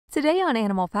Today on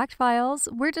Animal Fact Files,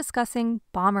 we're discussing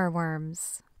bomber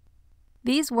worms.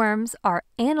 These worms are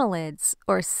annelids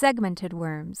or segmented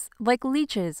worms, like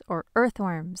leeches or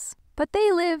earthworms, but they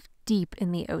live deep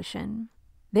in the ocean.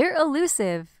 They're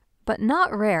elusive, but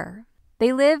not rare.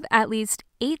 They live at least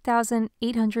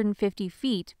 8,850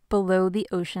 feet below the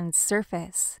ocean's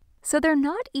surface, so they're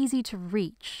not easy to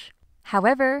reach.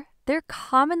 However, they're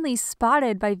commonly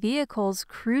spotted by vehicles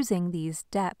cruising these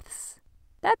depths.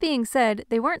 That being said,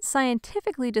 they weren't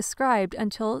scientifically described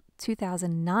until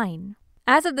 2009.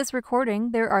 As of this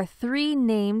recording, there are 3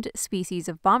 named species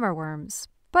of bomber worms,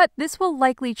 but this will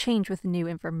likely change with new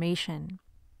information.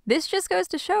 This just goes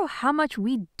to show how much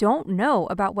we don't know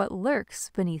about what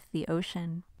lurks beneath the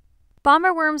ocean.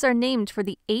 Bomber worms are named for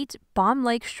the 8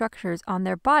 bomb-like structures on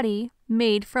their body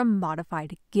made from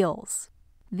modified gills.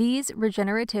 These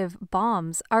regenerative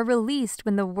bombs are released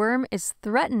when the worm is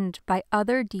threatened by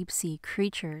other deep-sea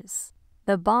creatures.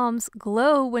 The bombs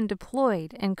glow when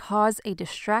deployed and cause a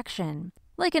distraction,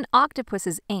 like an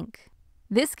octopus's ink.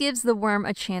 This gives the worm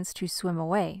a chance to swim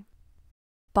away.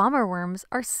 Bomber worms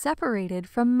are separated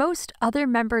from most other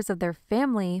members of their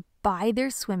family by their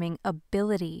swimming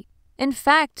ability. In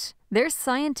fact, their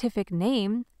scientific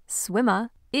name, Swima,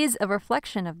 is a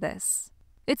reflection of this.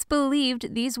 It's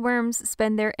believed these worms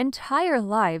spend their entire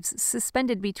lives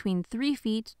suspended between 3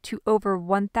 feet to over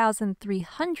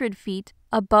 1,300 feet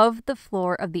above the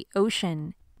floor of the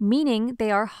ocean, meaning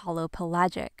they are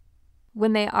holopelagic.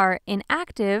 When they are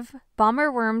inactive,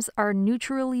 bomber worms are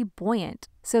neutrally buoyant,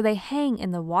 so they hang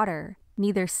in the water,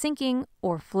 neither sinking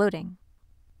or floating.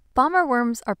 Bomber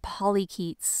worms are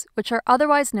polychaetes, which are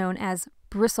otherwise known as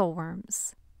bristle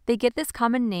worms. They get this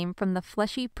common name from the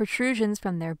fleshy protrusions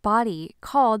from their body,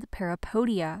 called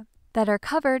parapodia, that are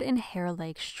covered in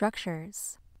hair-like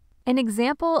structures. An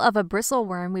example of a bristle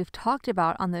worm we've talked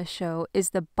about on this show is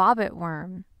the bobbit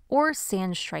worm, or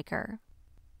sand striker.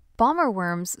 Bomber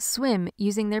worms swim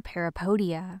using their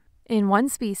parapodia. In one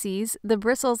species, the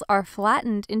bristles are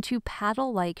flattened into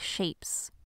paddle-like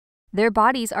shapes. Their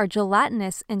bodies are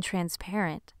gelatinous and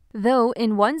transparent, though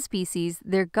in one species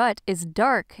their gut is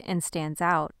dark and stands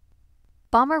out.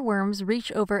 Bomber worms reach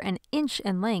over an inch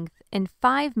in length and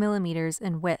 5 millimeters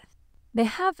in width. They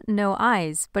have no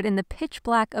eyes, but in the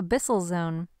pitch-black abyssal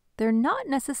zone, they're not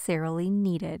necessarily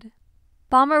needed.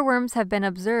 Bomber worms have been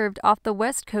observed off the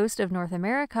west coast of North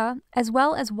America, as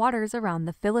well as waters around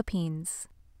the Philippines.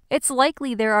 It's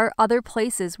likely there are other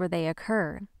places where they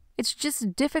occur. It's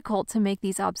just difficult to make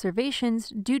these observations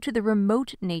due to the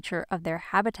remote nature of their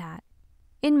habitat.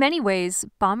 In many ways,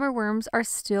 bomber worms are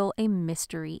still a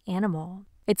mystery animal.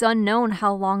 It's unknown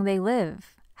how long they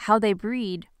live, how they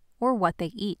breed, or what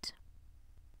they eat.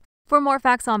 For more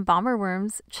facts on bomber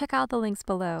worms, check out the links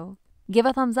below. Give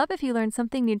a thumbs up if you learned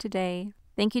something new today.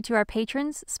 Thank you to our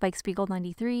patrons,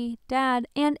 SpikeSpiegel93, Dad,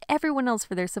 and everyone else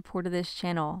for their support of this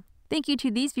channel. Thank you to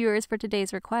these viewers for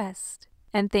today's request.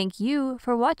 And thank you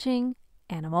for watching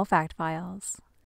Animal Fact Files.